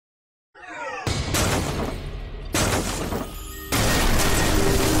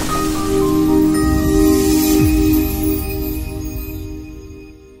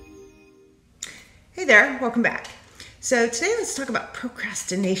there, welcome back. So today let's talk about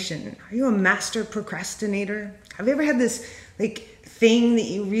procrastination. Are you a master procrastinator? Have you ever had this thing that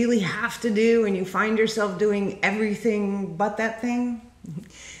you really have to do and you find yourself doing everything but that thing?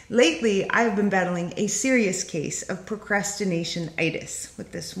 Lately, I've been battling a serious case of procrastination-itis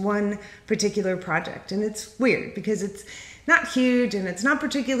with this one particular project. And it's weird because it's not huge and it's not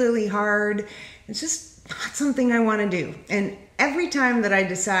particularly hard. It's just not something I want to do. And every time that I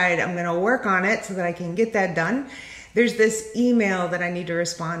decide I'm going to work on it so that I can get that done, there's this email that I need to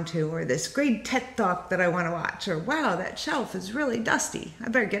respond to, or this great TED Talk that I want to watch, or wow, that shelf is really dusty. I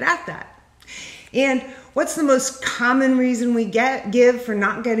better get at that. And what's the most common reason we give for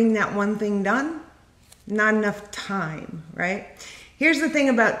not getting that one thing done? Not enough time, right? Here's the thing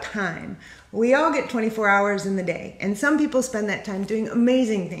about time. We all get 24 hours in the day, and some people spend that time doing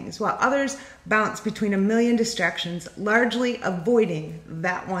amazing things, while others bounce between a million distractions, largely avoiding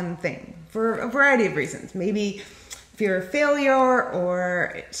that one thing for a variety of reasons. Maybe fear of failure,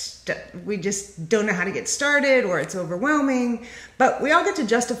 or we just don't know how to get started, or it's overwhelming. But we all get to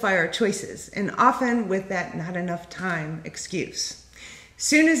justify our choices, and often with that not enough time excuse.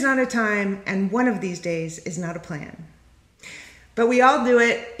 Soon is not a time, and one of these days is not a plan. But we all do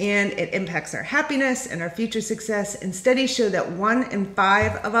it, and it impacts our happiness and our future success. And studies show that 1 in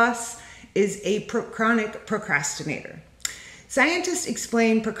 5 of us is a chronic procrastinator. Scientists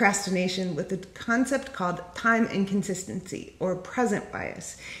explain procrastination with a concept called time inconsistency, or present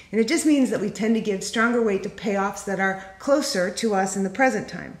bias. And it just means that we tend to give stronger weight to payoffs that are closer to us in the present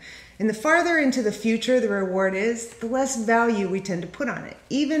time. And the farther into the future the reward is, the less value we tend to put on it,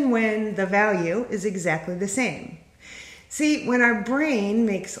 even when the value is exactly the same. See, when our brain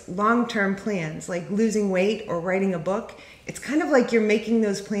makes long-term plans, like losing weight or writing a book, it's kind of like you're making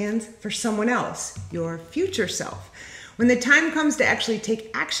those plans for someone else, your future self. When the time comes to actually take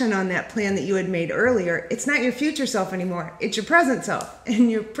action on that plan that you had made earlier, it's not your future self anymore, it's your present self.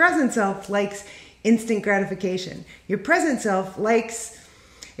 And your present self likes instant gratification. Your present self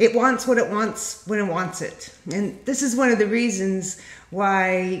wants what it wants when it wants it. And this is one of the reasons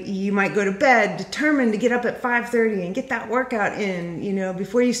why you might go to bed determined to get up at 5:30 and get that workout in,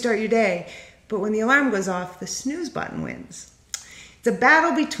 before you start your day. But when the alarm goes off, the snooze button wins. It's a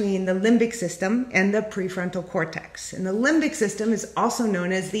battle between the limbic system and the prefrontal cortex. And the limbic system is also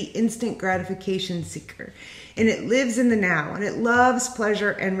known as the instant gratification seeker. And it lives in the now, and it loves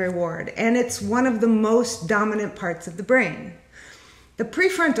pleasure and reward. And it's one of the most dominant parts of the brain. The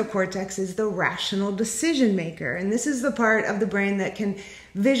prefrontal cortex is the rational decision maker, and this is the part of the brain that can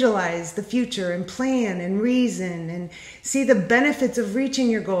visualize the future and plan and reason and see the benefits of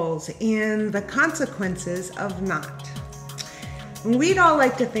reaching your goals and the consequences of not. And we'd all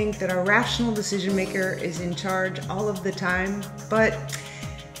like to think that our rational decision maker is in charge all of the time, but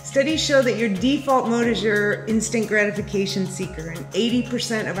studies show that your default mode is your instant gratification seeker, and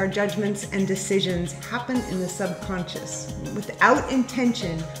 80% of our judgments and decisions happen in the subconscious. Without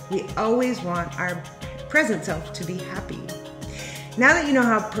intention, we always want our present self to be happy. Now that you know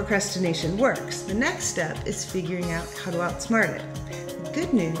how procrastination works, the next step is figuring out how to outsmart it. The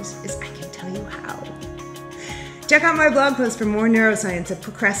good news is I can tell you how. Check out my blog post for more neuroscience of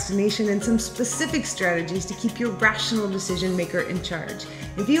procrastination and some specific strategies to keep your rational decision maker in charge.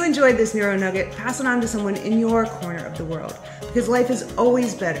 If you enjoyed this neuro nugget, pass it on to someone in your corner of the world, because life is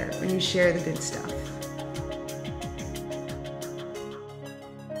always better when you share the good stuff.